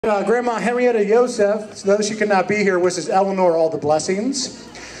Grandma Henrietta Yosef, though she could not be here, wishes Eleanor all the blessings.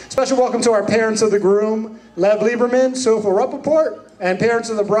 Special welcome to our parents of the groom, Lev Lieberman, Sophia Rappaport, and parents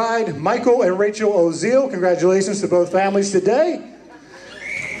of the bride, Michael and Rachel Oziel. Congratulations to both families today.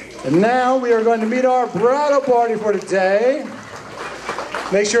 And now we are going to meet our bridal party for today.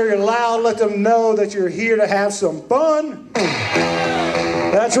 Make sure you're loud, let them know that you're here to have some fun.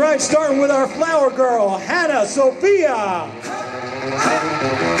 That's right, starting with our flower girl, Hannah Sophia.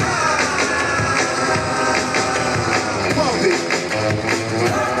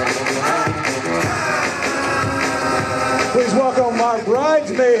 Please welcome our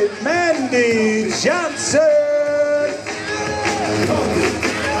bridesmaid, Mandy Johnson.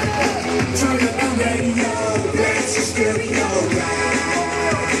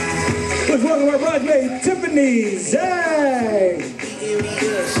 Please welcome our bridesmaid, Tiffany Zhang.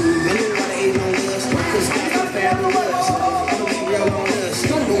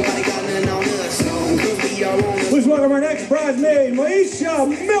 Please welcome our next bridesmaid, Maisha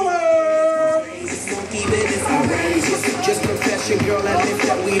Miller. Just confession, girl, I live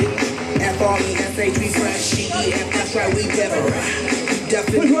that weed. F-R-E-S-H, we fresh, C-E-F, that's right, we definitely.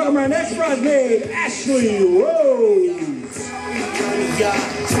 Please welcome our next bridesmaid, Ashley Rose. Turn me up.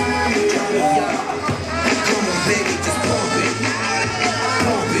 Come on, baby, just pump it.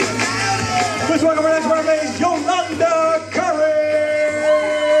 Pump it. Please welcome our next bridesmaid, Yolanda Curry.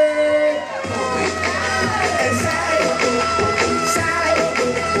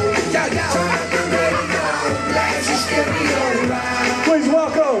 Please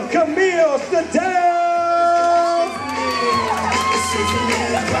welcome Camille Stadell.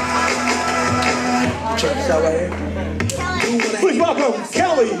 Check this out right here. Please welcome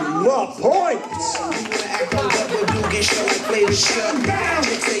Kelly LaPointe.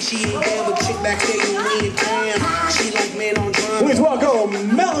 Please welcome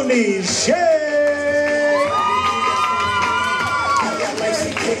Melanie Shea.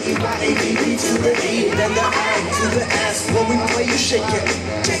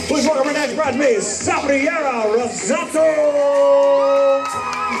 Please welcome our next bridesmaid, Sabriera Rosato.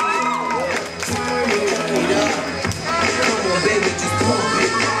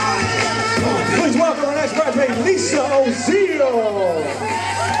 Please welcome our next bridesmaid, Lisa Oziel.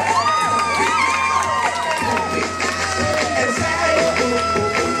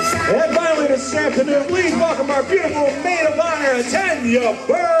 And finally this afternoon, please welcome our beautiful maid of honor, Tanya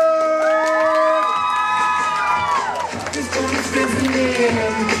Bird.